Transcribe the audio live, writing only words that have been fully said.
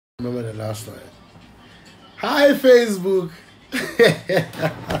Remember the last time. Hi, Facebook.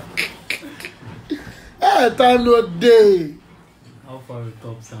 Hey, time no day. How far with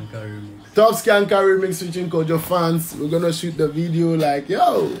Top Skanker remix? Top Skanker remix featuring Kojo fans. We're gonna shoot the video like,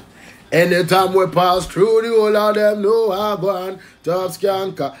 yo. Anytime we pass through the whole of them, know I go on. Top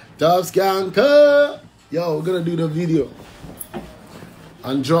Skanker, Top Skanker. Yo, we're gonna do the video.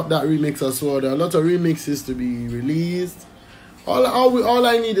 And drop that remix as well. There are a lot of remixes to be released. All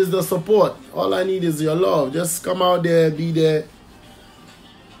I need is the support. All I need is your love. Just come out there, be there.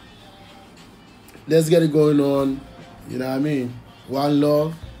 Let's get it going on. You know what I mean? One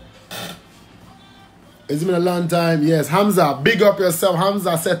love. It's been a long time. Yes, Hamza, big up yourself.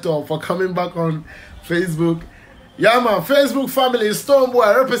 Hamza Seto for coming back on Facebook. Yeah, man. Facebook family,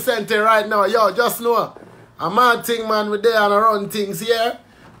 Stonebwoy representing right now. Yo, just know I'm mad thing, man. We're there and around things here.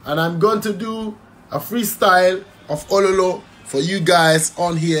 And I'm going to do a freestyle of Ololo for you guys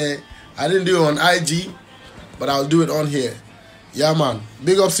on here. I didn't do it on IG, but I'll do it on here. Yeah, man.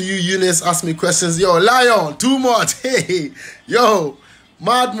 Big ups to you, Eunice. Ask me questions. Yo, Lion, too much. Hey, yo,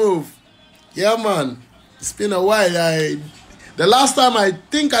 mad move. Yeah, man. It's been a while. The last time I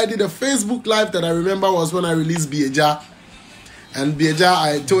think I did a Facebook live that I remember was when I released Bieja. And Bieja,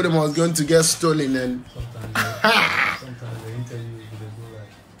 I told him I was going to get stolen. And Sometimes the interviews with the go like.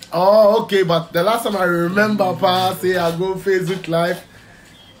 Oh, okay. But the last time I remember, say I go Facebook live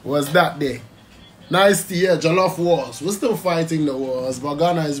was that day. Nice to hear. Jollof wars. We're still fighting the wars, but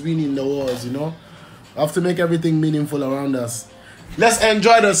Ghana is winning the wars, you know. We have to make everything meaningful around us. Let's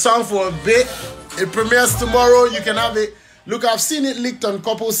enjoy the song for a bit. It premieres tomorrow. You can have it. Look, I've seen it leaked on a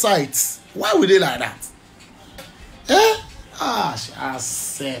couple sites. Why would they like that? Eh? I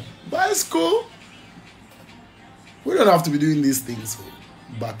said. But it's cool. We don't have to be doing these things.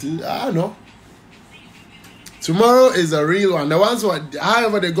 But I don't know. Tomorrow is a real one. The ones who,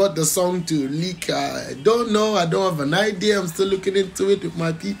 however they got the song to leak, I don't know. I don't have an idea. I'm still looking into it with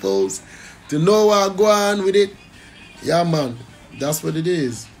my peoples to know where I go on with it. Yeah, man. That's what it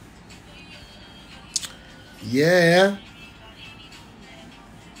is. Yeah.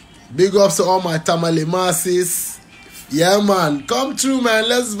 Big ups to all my Tamale masses. Yeah, man. Come through, man.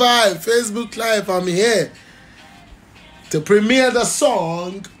 Let's vibe. Facebook Live. I'm here to premiere the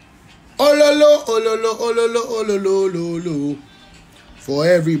song Ololo, Ololo, Ololo, Ololo, Ololo, for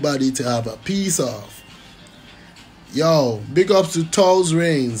everybody to have a piece of. Yo, big ups to Tools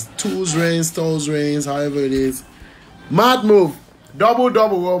Reigns, however it is. Mad move. Double.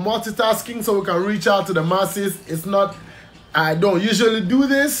 We're multitasking so we can reach out to the masses. It's not, I don't usually do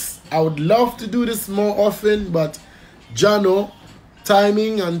this. I would love to do this more often, but Jano,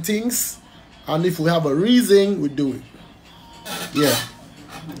 timing and things. And if we have a reason, we do it. Yeah.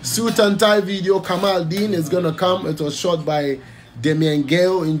 Suit and tie video, Kamal Dean is gonna come. It was shot by Damien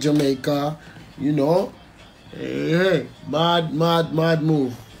Gale in Jamaica. You know. Hey, mad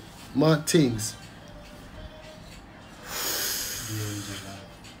move. Mad things.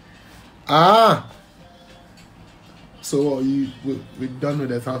 So we're done with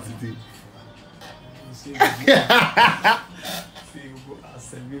the Southsidetv.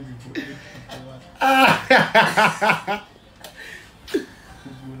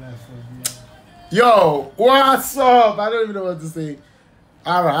 Yo, what's up? I don't even know what to say.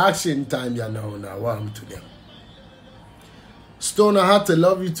 Our action time, you know, now. Welcome to them. Stone, I had to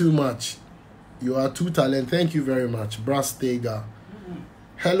love you too much. You are too talented. Thank you very much. Brass Tega.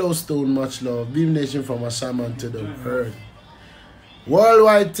 Hello, Stone, much love. Beam Nation from Ashaman to the world.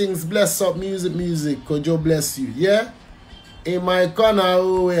 Worldwide things, bless up, music. Kojo bless you. Yeah? In my corner,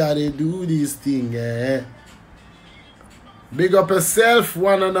 oh, where they do this thing, eh? Big up yourself,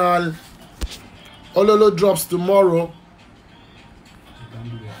 one and all. Ololo drops tomorrow.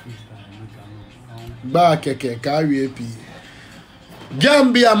 Back, carry AP.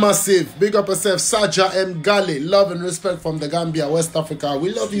 Gambia massive. Big up yourself, Saja M. Gale. Love and respect from the Gambia, West Africa.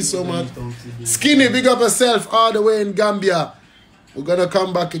 We love you so much. Skinny, big up yourself all the way in Gambia. We're gonna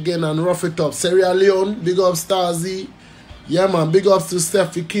come back again and rough it up. Sierra Leone, big up Starzy. Yeah, man, big ups to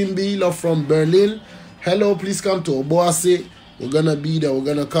Steffi Kimby, love from Berlin. Hello, please come to Obuasi. We're gonna be there. We're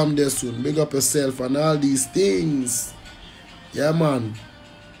gonna come there soon. Big up yourself and all these things. Yeah, man.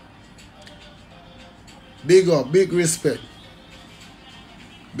 Big up, big respect.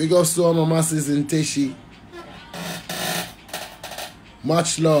 Big ups to all my masses in Teshi.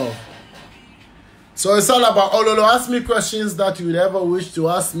 Much love. So it's all about Ololo. Ask me questions that you would ever wish to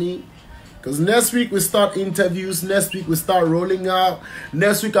ask me. Because next week we start interviews. Next week we start rolling out.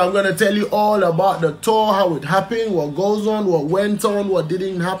 Next week I'm going to tell you all about the tour, how it happened, what goes on, what went on, what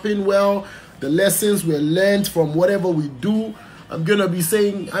didn't happen well, the lessons we learned from whatever we do, I'm gonna be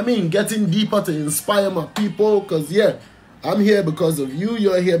saying, getting deeper to inspire my people. Cause yeah, I'm here because of you.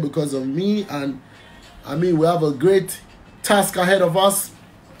 You're here because of me, and we have a great task ahead of us.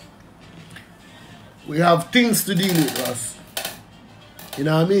 We have things to deal with us. You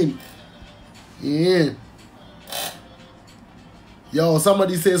know what I mean? Yeah. Yo,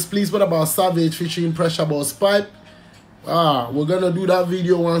 somebody says, please, what about Savage featuring Pressure Boss Pipe? We're gonna do that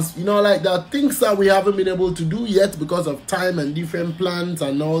video once. You know, like there are things that we haven't been able to do yet because of time and different plans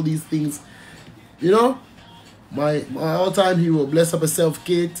and all these things. You know? My all-time hero, bless up herself,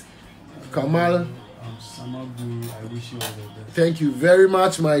 Kate, Kamal. I wish you all the best. Thank you very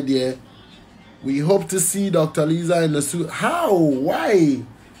much, my dear. We hope to see Dr. Lisa in the suit. How? Why?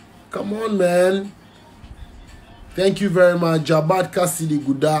 Come on, man. Thank you very much. Jabad Cassidy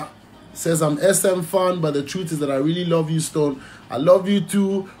Guda says, I'm SM fan, but the truth is that I really love you, Stone. I love you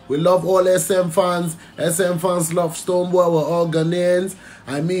too. We love all SM fans. SM fans love Stonebwoy. We're all Ghanaians.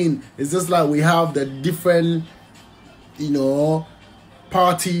 It's just like we have the different,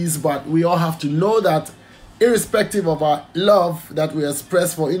 parties, but we all have to know that irrespective of our love that we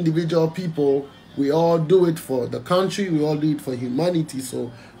express for individual people, we all do it for the country. We all do it for humanity.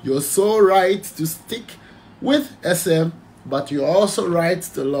 So you're so right to stick with SM, but you're also right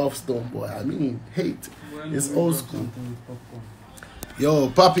to love Stonebwoy. Hate. It's old school. Yo,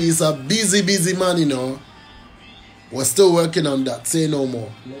 Papi is a busy man, We're still working on that. Say no more.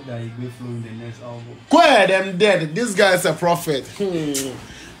 Let that Igwe flow in the next album. Quiet, them dead. This guy is a prophet.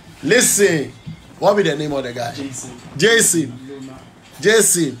 Listen. What be the name of the guy? Jason.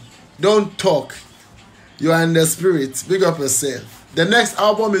 Don't talk. You are in the spirit. Big up yourself. The next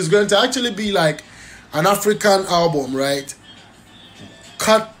album is going to actually be like an African album, right?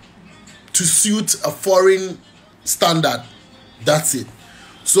 Cut to suit a foreign standard. That's it.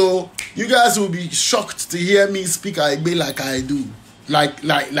 So you guys will be shocked to hear me speak Igbe like I do. Like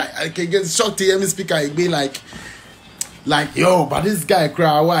I can get shocked to hear me speak Igbe like yo, but this guy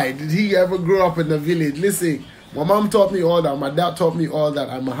cry. Why? Did he ever grow up in the village? Listen, my mom taught me all that. My dad taught me all that.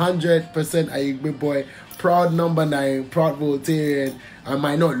 I'm 100% Igbe boy. Proud number 9, proud Voltarian. I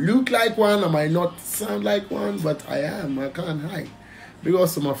might not look like one, I might not sound like one, but I am. I can't hide.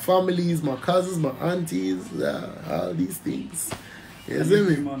 Because of my families, my cousins, my aunties, all these things. You see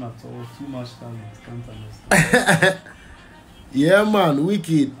me? Too much talent, can't understand. Yeah, man,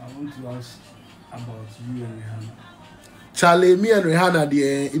 wicked. I want to ask about you and Rihanna. Charlie, me and Rihanna,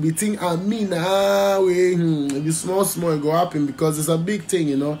 if you think if you small, it go happen because it's a big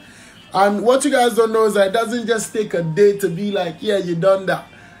thing, And what you guys don't know is that it doesn't just take a day to be like, yeah, you done that.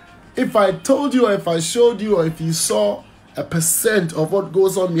 If I told you, or if I showed you, or if you saw a % of what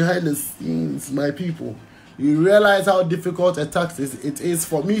goes on behind the scenes, my people, you realize how difficult a task it is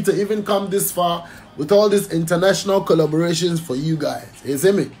for me to even come this far with all these international collaborations for you guys. You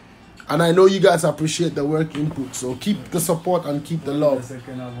see me? And I know you guys appreciate the work input. So keep the support and keep the love. The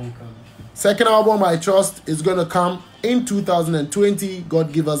second album coming. Second album, I trust, is going to come in 2020.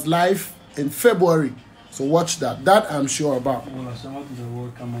 God Give Us Life in February. So watch that. That I'm sure about. Will Ashama to the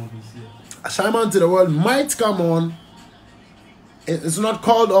World come on this year? Ashama to the World might come on. It's not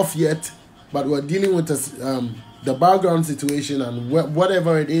called off yet, but we're dealing with the background situation and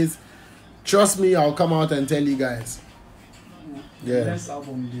whatever it is. Trust me, I'll come out and tell you guys. Yeah. Next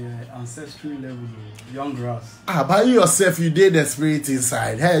album, the ancestry level, Young Grass. By yourself, you did the spirit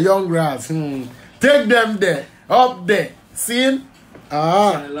inside. Hey, Young Grass. Take them there, up there. See?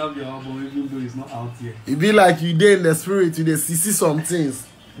 I love your album, even though it's not out yet. It be like you did in the spirit, you see some things.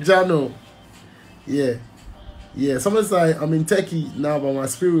 Jano. Yeah. Yeah. Somebody say I'm in Turkey now, but my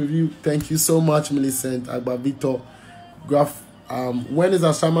spirit review. Thank you so much, Millicent, Agba Victor. Graph. When is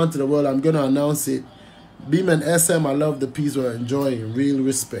Ashama to the World? I'm gonna announce it. Beam and SM, I love the piece we're enjoying. Real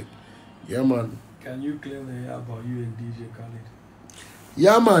respect. Yeah, man. Can you clear the air about you and DJ Khaled?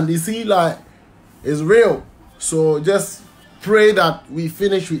 Yeah, man. You see, like, it's real. So just pray that we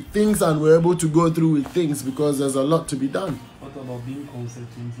finish with things and we're able to go through with things because there's a lot to be done. What about Beam Concert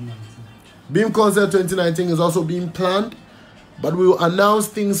 2019? Beam Concert 2019 is also being planned, but we will announce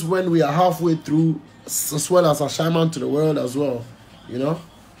things when we are halfway through, as well as Ashama to the World as well. Yeah.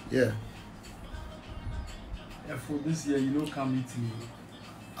 For this year, come Italy.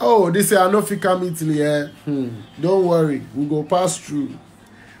 Oh, this year I know if you come Italy, don't worry, we go pass through.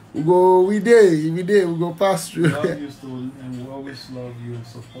 We go pass through. We love you, Stone, and we always love you and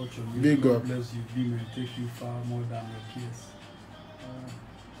support you. Big God up. bless you, Beam, and take you far more than your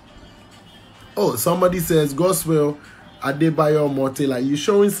peers. Somebody says, Gospel Adebayo Mortela, you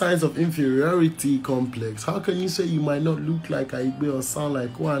showing signs of inferiority complex. How can you say you might not look like Igbe or sound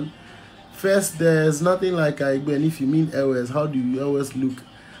like one? First, there's nothing like Aigbe, and if you mean Elwes, how do you always look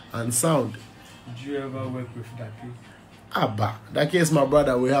and sound? Did you ever work with Dake? Abba. Dake is my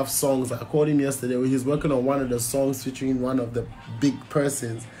brother. We have songs. I called him yesterday. He's working on one of the songs featuring one of the big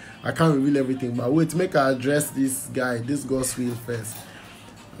persons. I can't reveal everything, but wait, make I address this guy, this Gospel first.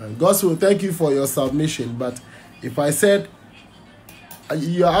 Gospel, thank you for your submission, but if I said,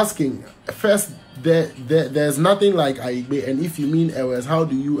 you're asking, first, there's nothing like Aigbe, and if you mean Elwes, how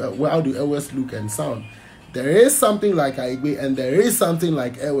do Elwes look and sound? There is something like Aigbe, and there is something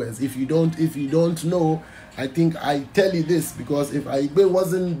like Elwes. If you don't know, I think I tell you this, because if Aigbe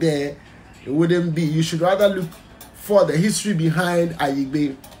wasn't there, it wouldn't be. You should rather look for the history behind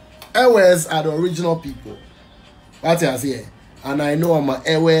Aigbe. Elwes are the original people. What I say, and I know I'm an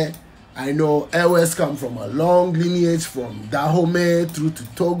Ewe. I know Elwes come from a long lineage from Dahomey through to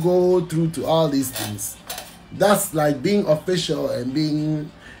Togo, through to all these things. That's like being official and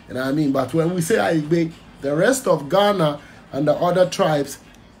being, you know what I mean? But when we say Aigbe, the rest of Ghana and the other tribes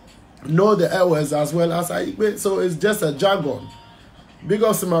know the Elwes as well as Aigbe, so it's just a jargon. Big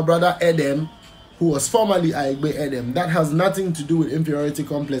ups to my brother Edem, who was formerly Aigbe Edem. That has nothing to do with inferiority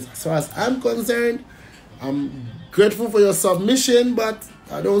complex. As far as I'm concerned, I'm grateful for your submission, but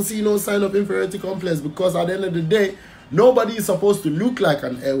I don't see no sign of inferiority complex, because at the end of the day, nobody is supposed to look like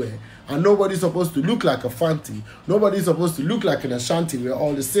an Ewe, and nobody is supposed to look like a Fanti. Nobody is supposed to look like an Ashanti. We're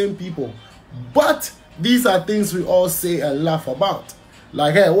all the same people. But these are things we all say and laugh about.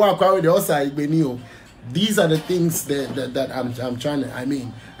 Like, hey, walk out with the outside Aigbe. These are the things that I'm trying to, I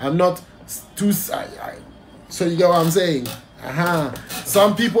mean, I'm not too, so you get what I'm saying?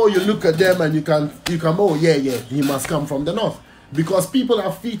 Some people, you look at them and you can, oh yeah, he must come from the north. Because people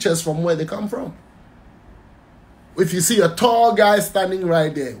have features from where they come from. If you see a tall guy standing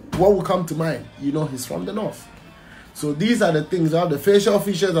right there, what will come to mind? You know he's from the north. So these are the things. You have the facial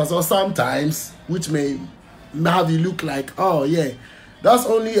features as well sometimes, which may have you look like, oh yeah, that's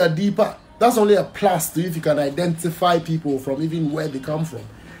only a plus to if you can identify people from even where they come from.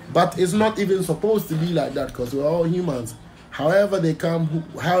 But it's not even supposed to be like that, because we're all humans. However they come,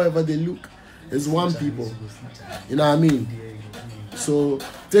 however they look, is one people. You know what I mean? So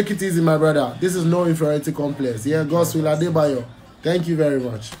take it easy, my brother. This is no inferiority complex. Yeah, Gospel Adebayo. Thank you very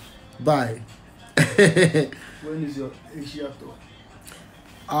much. Bye. When is your Asia tour?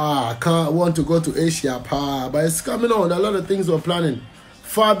 I can't want to go to Asia, but it's coming on. A lot of things we're planning.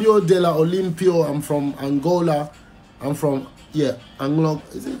 Fabio de la Olimpio. I'm from Angola. I'm from Is it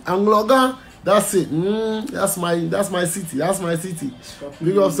Angloga? That's it. That's my city. That's my city.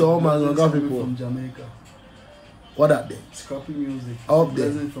 Big up to all my Angloga people. From Jamaica. What are they? Scrappy music. Up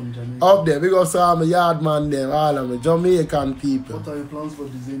there. From Jamaica. Up there. Big up to all my yard man there. All of my Jamaican people. What are your plans for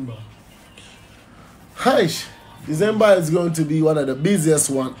December? Hush. December is going to be one of the busiest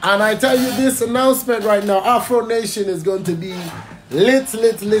ones. And I tell you this announcement right now, Afro Nation is going to be lit.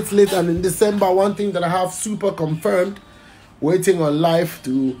 And in December, one thing that I have super confirmed, waiting on life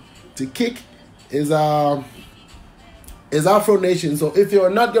to kick, is Afro Nation. So if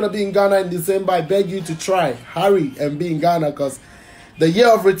you're not going to be in Ghana in December, I beg you to try. Hurry and be in Ghana, because the year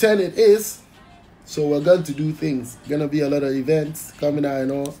of return it is. So we're going to do things. Going to be a lot of events coming out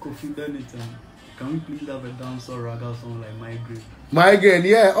and all. Kofi Bennington. Can we please have a dance or raga song like Migraine? Migraine,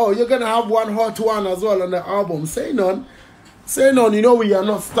 yeah. Oh, you're going to have one hot one as well on the album. Say none. You know we are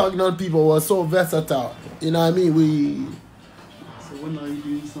not stagnant people. We're so versatile. You know what I mean? So when are you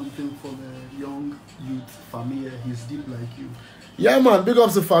doing something for the young youth, Famia? He's deep like you. Yeah, man. Big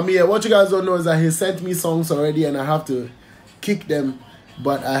ups to Famia. What you guys don't know is that he sent me songs already and I have to kick them.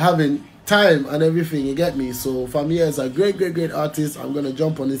 But I haven't time and everything. You get me? So Famia is a great artist. I'm going to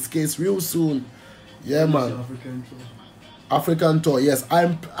jump on his case real soon. Yeah, man. African tour, yes.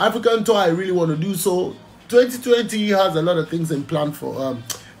 African tour. I really want to do so. 2020 has a lot of things in plan for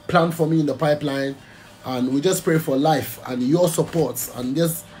me in the pipeline, and we just pray for life and your supports. And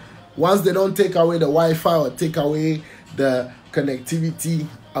just once they don't take away the Wi-Fi or take away the connectivity,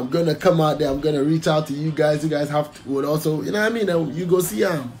 I'm gonna come out there. I'm gonna reach out to you guys. You guys would also, you know what I mean. You go see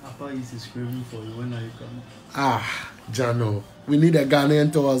him. Papa is screaming for you. When are you coming? Jano, we need a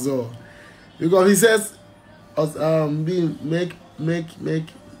Ghanaian tour as well. Because he says, that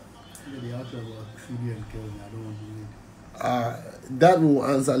will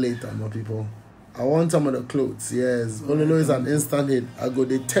answer later, my people. I want some of the clothes. Yes, Ololo is an instant hit. I go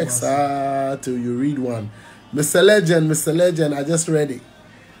the text till you read one. Mr. Legend, I just read it.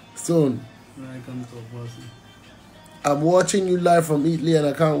 Soon. I'm watching you live from Italy, and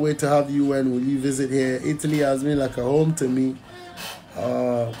I can't wait to have you when will you visit here. Italy has been like a home to me.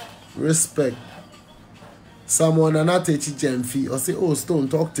 Respect. Someone not teach Gemfi or say, oh Stone,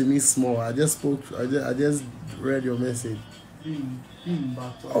 talk to me small. I just read your message.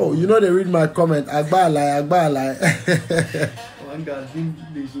 Oh, you know they read my comment. Agba lie. One guy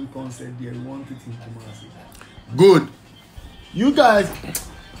didn't concert there. Want it in Kumasi. Good. You guys,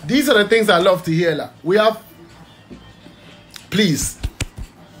 these are the things I love to hear. Like, we have, please.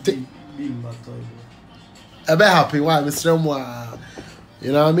 A bit happy. Why, Mr. Mwa?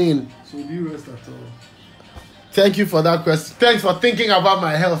 You know what I mean? So do you rest at all? Thank you for that question. Thanks for thinking about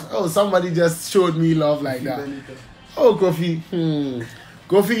my health. Oh, somebody just showed me love like that. Oh, Kofi.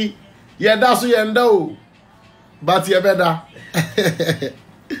 Kofi. Yeah, that's what you know. But you better.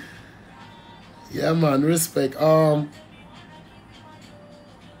 Yeah, man. Respect.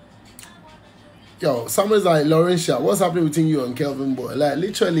 Yo, someone's like, Laurentia, what's happening between you and Kelvin Boy? Like,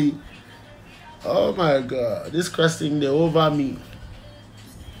 literally, oh my God, this question, they're over me.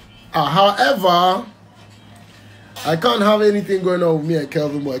 However, I can't have anything going on with me and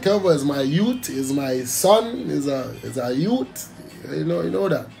Kelvin Boy. Kelvin Boy is my youth, is my son, is a youth. You know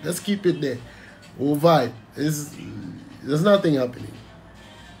that. Let's keep it there. We'll vibe. There's nothing happening.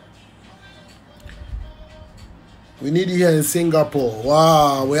 We need you here in Singapore.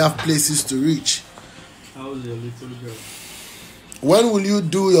 Wow, we have places to reach. How's your little girl? When will you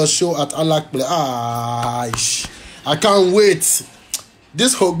do your show at Alakple? I can't wait.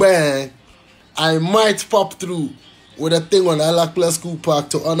 This whole band, I might pop through with a thing on Alakple School Park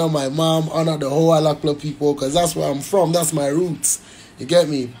to honor my mom, honor the whole Alakple people, because that's where I'm from. That's my roots. You get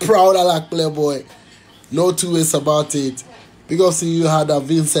me? Proud Alakple boy. No two ways about it. Because see you had a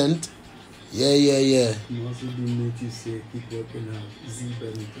Vincent. Yeah. You also didn't notice say keep working out. Z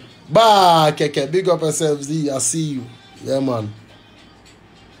Benito. Bah, Keke, big up yourself, Z. I see you. Yeah, man.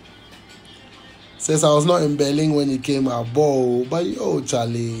 Says I was not in Berlin when you came out. Bow, but oh,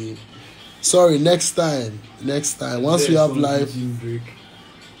 Charlie. Sorry, next time. Once we have live.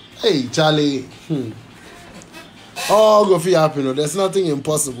 Hey, Charlie. Oh, go for happen. There's nothing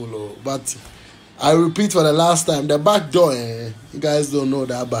impossible, though. But I repeat for the last time, the back door, you guys don't know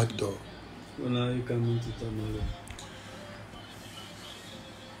that back door. Well, now you come into Tamale.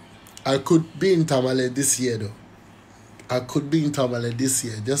 I could be in Tamale this year, though. I could be in Tamale this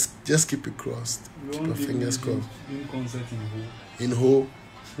year. Just keep it crossed. Keep your fingers crossed. Doing concert in Ho.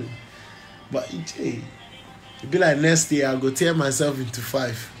 But it'd be like next year, I'll go tear myself into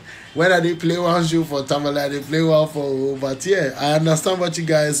 5. When they play one show for Tamale, they play one for Ho. But yeah, I understand what you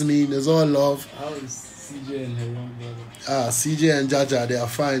guys mean. It's all love. How is CJ and her young brother? CJ and Jaja, they are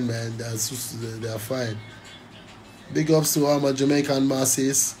fine, man. They are fine. Big ups to all my Jamaican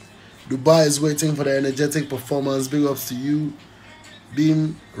masses. Dubai is waiting for the energetic performance. Big ups to you.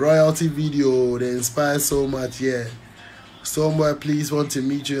 Beam royalty video. They inspire so much, yeah. Stonebwoy, please want to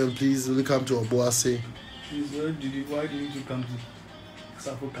meet you and please only come to Obuasi. Why didn't you come to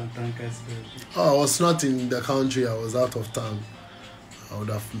Sapo Kantanka's birthday? Oh, I was not in the country. I was out of town. I would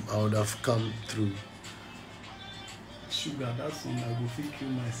have come through. Sugar, that song I will feel kill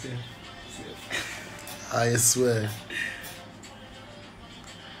myself. I swear.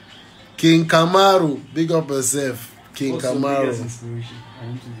 King Kamaru, big up yourself. King What's Kamaru. Your biggest inspiration? I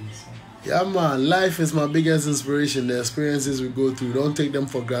want to be inspired. Yeah, man. Life is my biggest inspiration. The experiences we go through, don't take them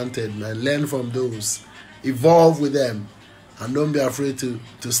for granted, man. Learn from those. Evolve with them. And don't be afraid to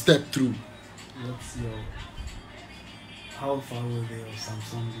step through. What's your... How far were they of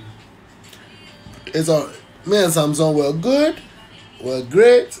Samsung? Me and Samsung were good. We're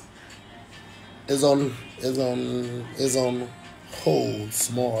great. It's on hold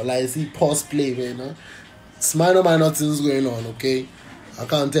small. Like see pause play, man. You know? Minor things going on, okay? I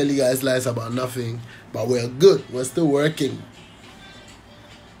can't tell you guys lies about nothing. But we're good. We're still working.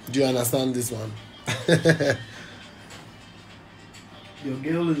 Do you understand this one? Your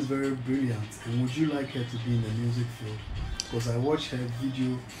girl is very brilliant, and would you like her to be in the music field? Because I watched her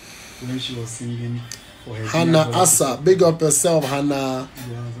video when she was singing for her. Hannah Asa, big up yourself, Hannah.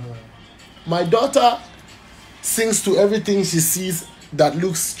 My daughter sings to everything she sees that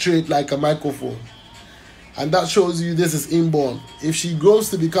looks straight like a microphone. And that shows you this is inborn. If she grows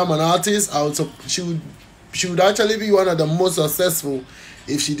to become an artist, she would actually be one of the most successful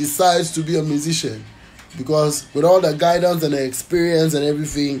if she decides to be a musician. Because with all the guidance and the experience and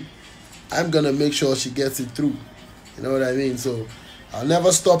everything, I'm going to make sure she gets it through. You know what I mean? So I'll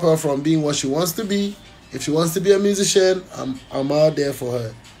never stop her from being what she wants to be. If she wants to be a musician, I'm out there for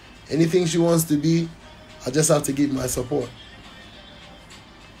her. Anything she wants to be, I just have to give my support.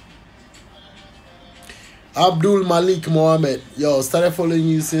 Abdul Malik Mohammed, yo, started following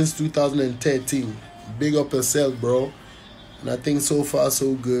you since 2013. Big up yourself, bro. And I think so far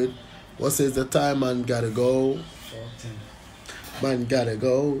so good. What says the time? Man gotta go. 4:10. Man gotta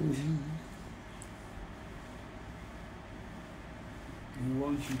go. We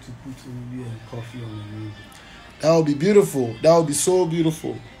want you to put Ubi and coffee on the music. That would be beautiful. That would be so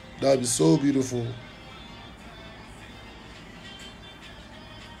beautiful. That would be so beautiful.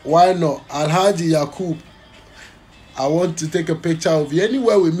 Why not? Alhaji Yakub, I want to take a picture of you.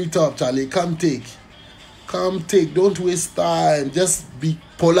 Anywhere we meet up, Charlie, come take. Come take. Don't waste time. Just be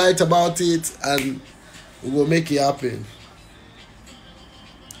polite about it and we will make it happen.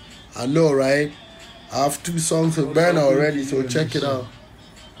 I know, right? I have 2 songs with Burner already, so check it out.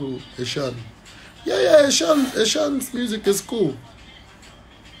 Who? Eshan. Yeah, Eshan's music is cool.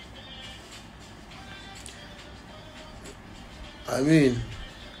 I mean,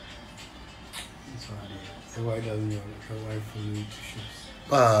 so why doesn't your wife follow you to shows?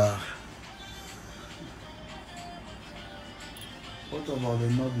 What about the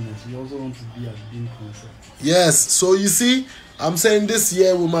Nordness? We also want to be at Beam concert. Yes, so you see, I'm saying this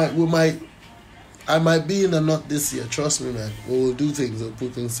year I might be in the Nord this year. Trust me, man. We will do things. We'll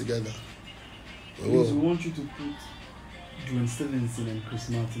put things together. We want you to put Dwayne Stevenson and Chris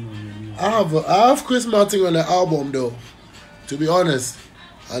Martin on your new album. I have Chris Martin on the album, though, to be honest.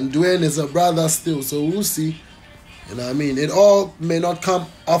 And Dwayne is a brother still, so we'll see. You know what I mean? It all may not come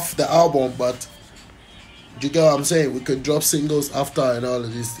off the album, but you get what I'm saying? We could drop singles after and all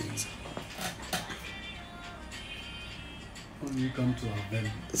of these things. When you come to our event.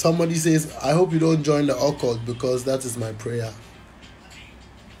 Somebody says, I hope you don't join the occult because that is my prayer.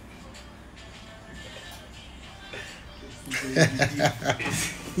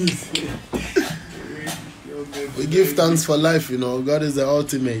 We give thanks for life, you know. God is the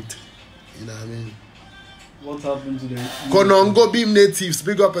ultimate. You know what I mean? What happened to the Konongo Beam natives,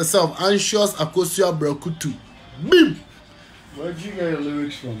 big up yourself. Anxious Akosia Brokutu. Beam! Where did you get your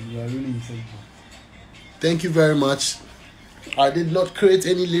lyrics from? You are really intelligent. Thank you very much. I did not create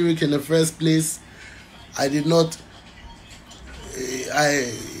any lyric in the first place. I did not.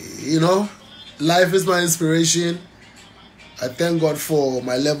 Life is my inspiration. I thank God for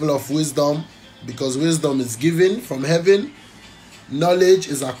my level of wisdom because wisdom is given from heaven. Knowledge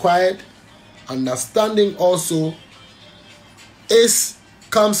is acquired. Understanding also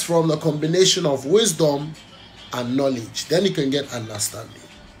comes from the combination of wisdom and knowledge. Then you can get understanding.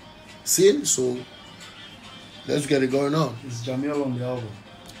 See? So let's get it going on. Is Jamil on the album?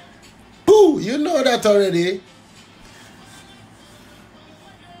 Boo! You know that already.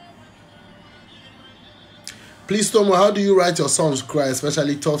 Please, Tomo, how do you write your songs, Cry,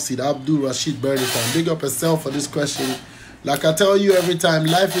 especially Tough Seed, Abdul Rashid Burlington? Big up yourself for this question. Like I tell you every time,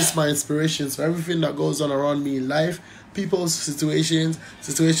 life is my inspiration. So everything that goes on around me in life, people's situations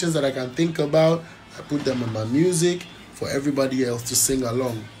that I can think about, I put them in my music for everybody else to sing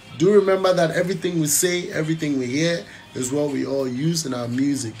along. Do remember that everything we say, everything we hear is what we all use in our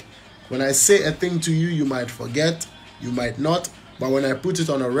music. When I say a thing to you, you might forget, you might not, but when I put it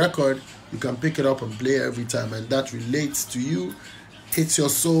on a record, you can pick it up and play it every time, and that relates to you, hits your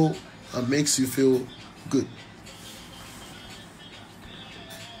soul, and makes you feel good.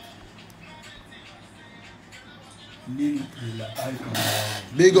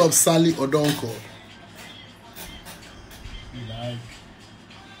 Big up Sally Odonko.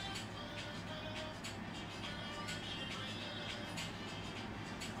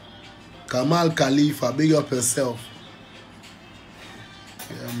 Kamal Khalifa, big up yourself.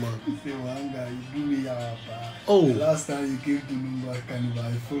 Yeah, man. Oh. The last time you came to Numba Carnival,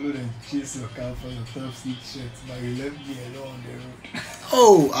 I followed and chased your car for your Tough Seed shirt, but you left me alone on the road.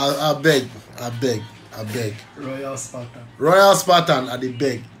 Oh, I beg. Royal Spartan, I dey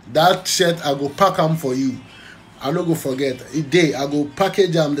beg. That shirt, I go pack them for you. I no go forget. A day, I go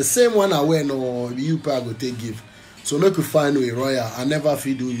package them. The same one I wear, no, you I go take give. So make you find a Royal. I never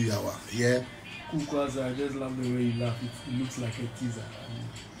feed you yawa. Yeah. Because I just love the way you laugh. It looks like a teaser.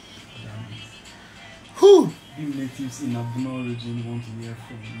 Who? Being natives in Abnormal region want to hear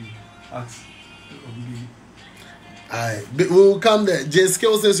from you. Ask. We will come there. J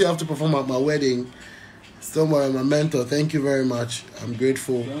Skill says you have to perform at my wedding. Stonebwoy, my mentor. Thank you very much. I'm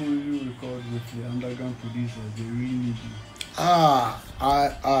grateful. When will you record with the underground producers? They really need you.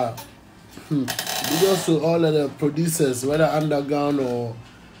 Because to all of the producers, whether underground or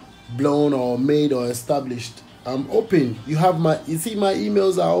blown or made or established, I'm open. You see my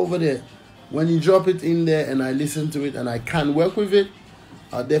emails are over there. When you drop it in there and I listen to it and I can work with it,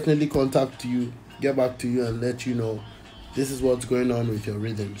 I'll definitely contact you, get back to you and let you know this is what's going on with your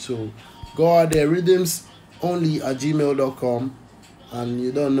rhythm. So go out there, rhythmsonly@gmail.com, and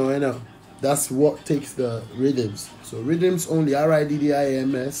you don't know, that's what takes the rhythms. So rhythms only,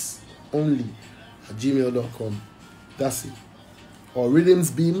 RIDDIMS rhythmsbeam@gmail.com. That's it. Or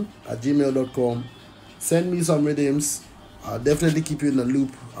rhythmsbeam@gmail.com. Send me some rhythms. I'll definitely keep you in the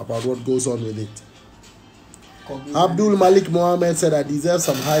loop about what goes on with it. Abdul Malik Mohammed said, I deserve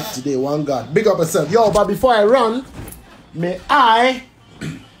some hype today. One God. Big up yourself. Yo, but before I run, may I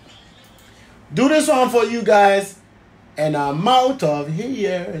do this one for you guys? And I'm out of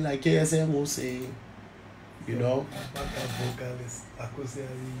here, like KSM will say. You know?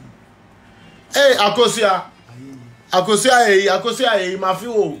 Hey, Akosia. Akosia,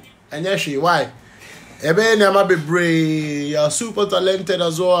 Mafio. And yes, why? You're super talented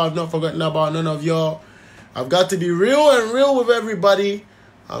as well. I've not forgotten about none of y'all. I've got to be real with everybody.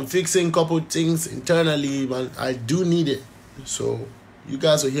 I'm fixing a couple things internally, but I do need it. So you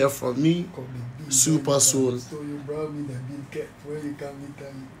guys will hear from me super soon. So you brought me the big cat where you can meet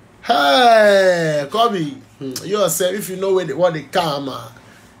them. Hey, Kobe, you say if you know what they come,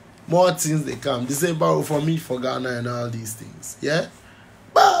 more things they come. This ain't borrow for me for Ghana and all these things. Yeah?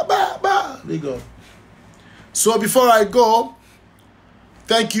 We go. So before I go,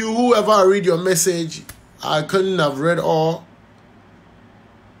 thank you, whoever I read your message. I couldn't have read all.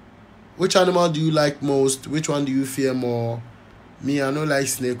 Which animal do you like most? Which one do you fear more? Me, I don't like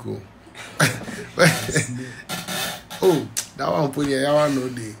snake. Oh, that one put here. That one no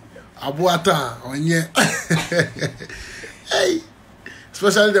day. Abuata on ye. Hey,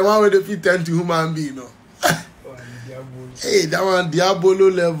 especially the one with the feet tend to human being. No. Hey, that one Diabolo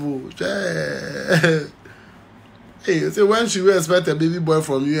level. Hey, so when should we expect a baby boy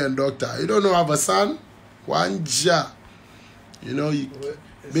from you and doctor? You don't know have a son? One ja. You know,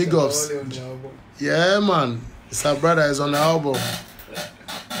 big ups. Yeah, man. It's our brother is on the album.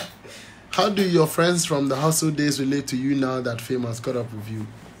 How do your friends from the hustle days relate to you now that fame has caught up with you?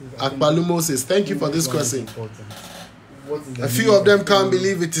 Akbalumo says, thank you for this question. A few of them can't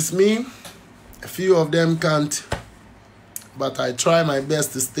believe it is me. A few of them can't. But I try my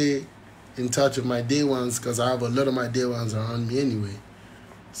best to stay in touch with my day ones because I have a lot of my day ones around me anyway.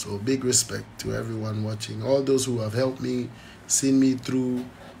 So big respect to everyone watching. All those who have helped me, seen me through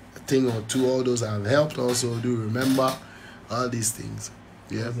a thing or two, all those I have helped also do remember all these things.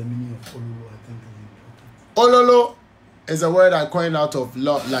 Yeah. The meaning of Ololo, I think, is important. Ololo is a word I coined out of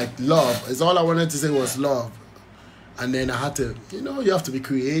love, like love. It's all I wanted to say was love. And then I had to, you have to be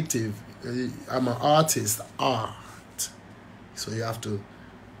creative. I'm an artist, art. So you have to,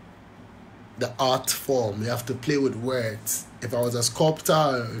 the art form, you have to play with words. If I was a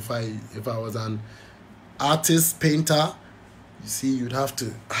sculptor, if I was an artist, painter, you see, you'd have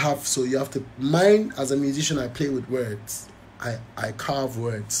to have, so you have to, mine as a musician, I play with words. I carve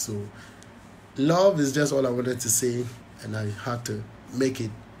words. So love is just all I wanted to say, and I had to make it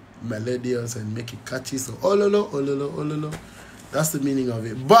melodious and make it catchy. So ololo, ololo, ololo. That's the meaning of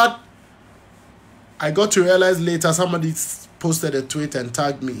it. But I got to realize later, somebody posted a tweet and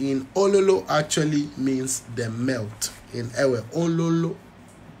tagged me in. Ololo actually means the melt. In Ewe, ololo,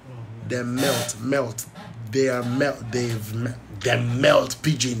 the melt. They are melt. They melt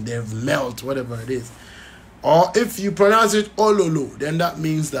pigeon. They've melt, whatever it is. Or if you pronounce it ololo, then that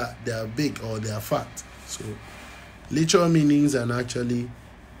means that they are big or they are fat. So literal meanings and actually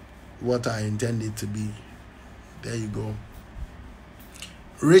what I intended to be. There you go.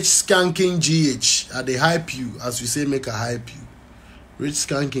 Rich skanking GH, at the hype you, as we say, make a hype you. Rich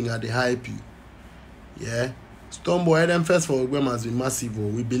skanking at the hype you. Yeah. Stonebwoy, them first for Ogbe must be massive.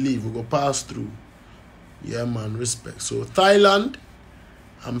 We believe we go pass through. Yeah, man, respect. So Thailand,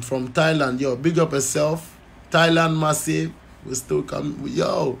 I'm from Thailand. Yo, big up yourself. Thailand massive. We still come.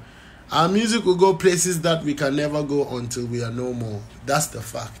 Yo, our music will go places that we can never go until we are no more. That's the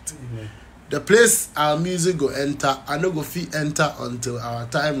fact. Mm-hmm. The place our music go enter, I no go fit enter until our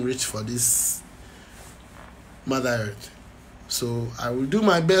time reach for this Mother Earth. So I will do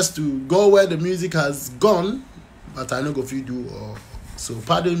my best to go where the music has gone, but I no go fit do. So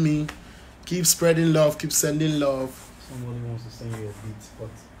pardon me. Keep spreading love. Keep sending love. Somebody wants to send you a beat, but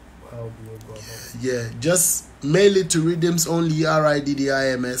how do you go about it? Yeah, just mail it to rhythms only,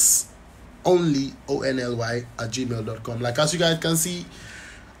 RIDDIMS only, ONLY @gmail.com. Like as you guys can see,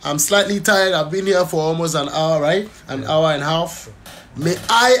 I'm slightly tired. I've been here for almost an hour, right? An hour and a half. May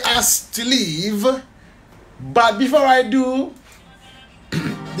I ask to leave? But before I do,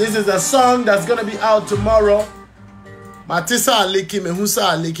 this is a song that's going to be out tomorrow. Matisa Aliki, Mehusa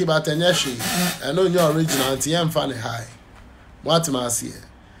Aliki, Batanyashi. I know your original, TM Fanny High. What am I saying?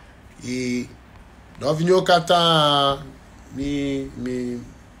 Novinyo Kata, me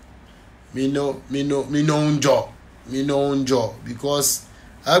no unjo. Because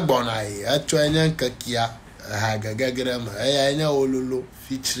Agbonai, I try and kakia, Hagagram, Ayana Ololo,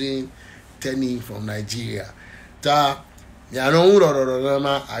 featuring Tenny from Nigeria. Ta, Yano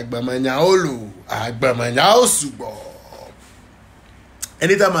Rorama, Agbamanya Olu, Agbamanya Osubo.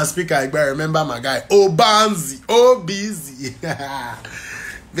 Anytime I speak, I remember my guy, Obanzi, Busy.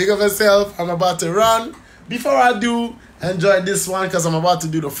 Big of yourself, I'm about to run. Before I do, enjoy this one because I'm about to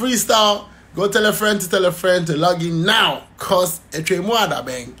do the freestyle. Go tell a friend to log in now. Cause a tremoada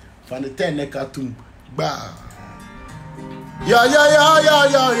bang. From the 10 nekatum. Bah. Yo.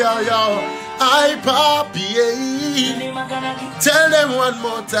 I papi. Tell them one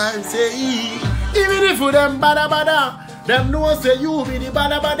more time. Say, even if you them bada. Them know say you be the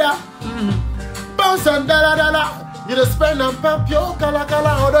bada. Bounce and da. You just spend and pop your kala.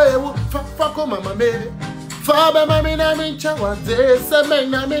 Odo you fuck mama baby. Fabe mami na mincha waze, seme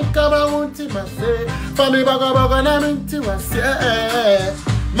na minkama unti mase. Fami baga na minti wase,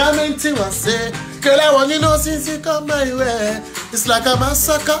 maminti wase. Girl, I want you know since you come my way. It's like a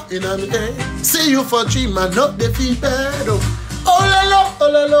massacre in a day. See you for dream and not the feel bad. Oh lolo.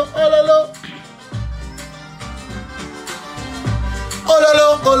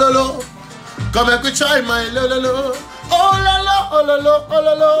 Oh lolo. Come and we try my lolo. Oh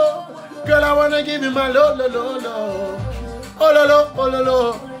lolo. Girl, I wanna give you my lo. Oh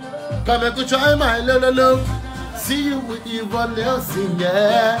lolo. Come and try my lo. See you with Yvonne Nelson,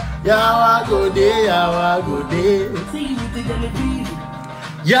 yeah. Yawa go day. See you with the jelly.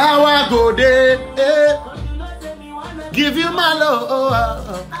 Yawa go day. Give you my lo. I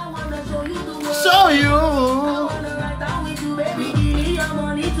wanna show you the world. Show you. I wanna ride down with you, baby. Give me your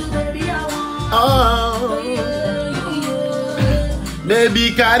money to baby. I want.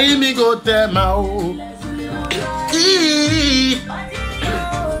 Baby, carry me go tell my own.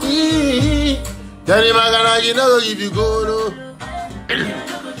 Tell him I'm gonna give you go.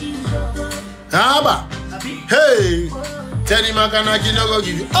 Haba. Hey. Tell him I'm gonna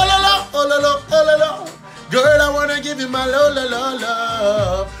give you. Oh la. Girl, I wanna give you my lo.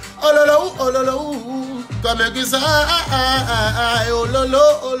 Oh la. Come and kiss. Oh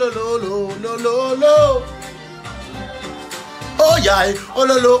lo. Oh yeah, oh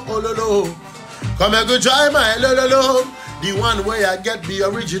lolo. Come and go try my lo. The one where I get the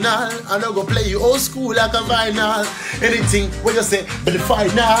original. I don't go play you old school like a vinyl. Anything where you say, but the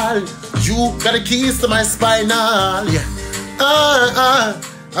final. You got the keys to my spinal. Yeah.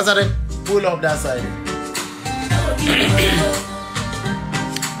 As I pull up that side.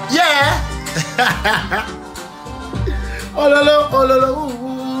 Yeah. Oh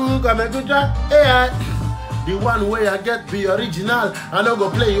lolo. Come and go try. Yeah. The one way I get the original, I don't go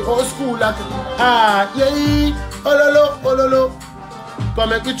play old school like yeah. Oh lolo.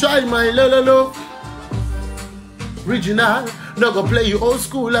 Come and try my lo. Original, no go play you old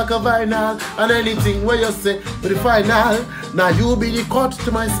school like a vinyl. And anything where you say but the final. Now you be the cut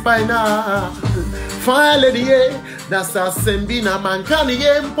to my spinal. Fine lady, yeah. That's a sembina man can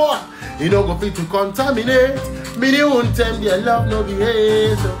import. You don't go fit to contaminate. Me the won't tell me love no be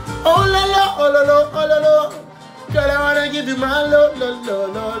hate. Oh lolo. Girl, I wanna give you my lo.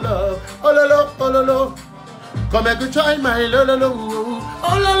 Oh lolo. Come and try my lo.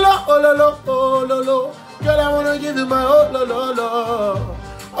 Oh lolo. Girl, I wanna give you my oh lolo.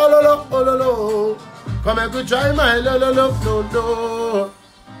 Come and try my lo.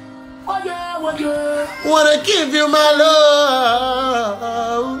 Oh yeah. Wanna give you my love.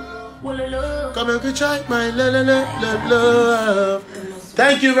 Come and try my love.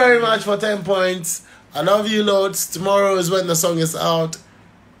 Thank you very much for 10 points. I love you loads. Tomorrow is when the song is out.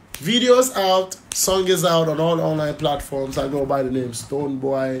 Video's out. Song is out on all online platforms. I go by the name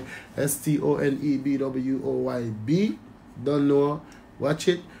Stonebwoy. STONEBWOYB. Don't know. Watch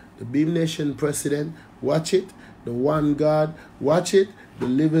it. The Beam Nation President. Watch it. The One God. Watch it. The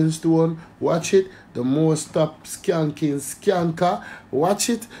Livingstone. Watch it. The Most Top Skanker. Watch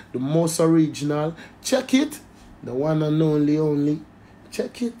it. The Most Original. Check it. The one and only.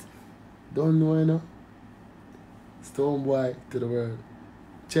 Check it. Don't know enough. Stonebwoy to the world.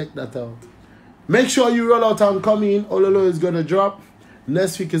 Check that out. Make sure you roll out and come in. Ololo is going to drop.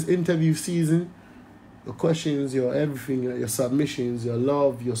 Next week is interview season. Your questions, your everything, your submissions, your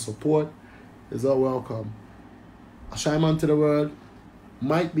love, your support is all welcome. Ashaiman to the world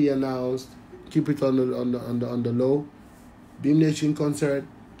might be announced. Keep it on the low. Beam Nation concert.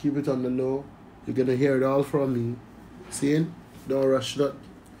 Keep it on the low. You're going to hear it all from me. Seeing? Don't rush that.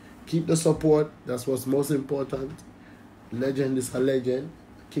 Keep the support. That's what's most important. Legend is a legend.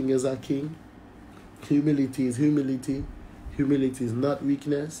 King is a king. Humility is humility. Humility is not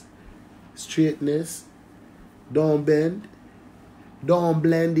weakness. Straightness. Don't bend. Don't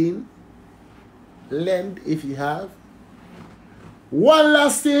blend in. lend if you have. One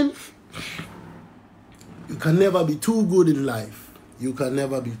last thing, you can never be too good in life. You can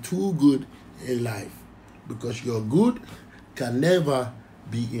never be too good in life, because your good can never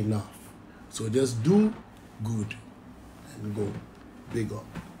be enough. So just do good and go. Big up.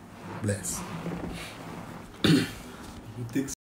 Bless.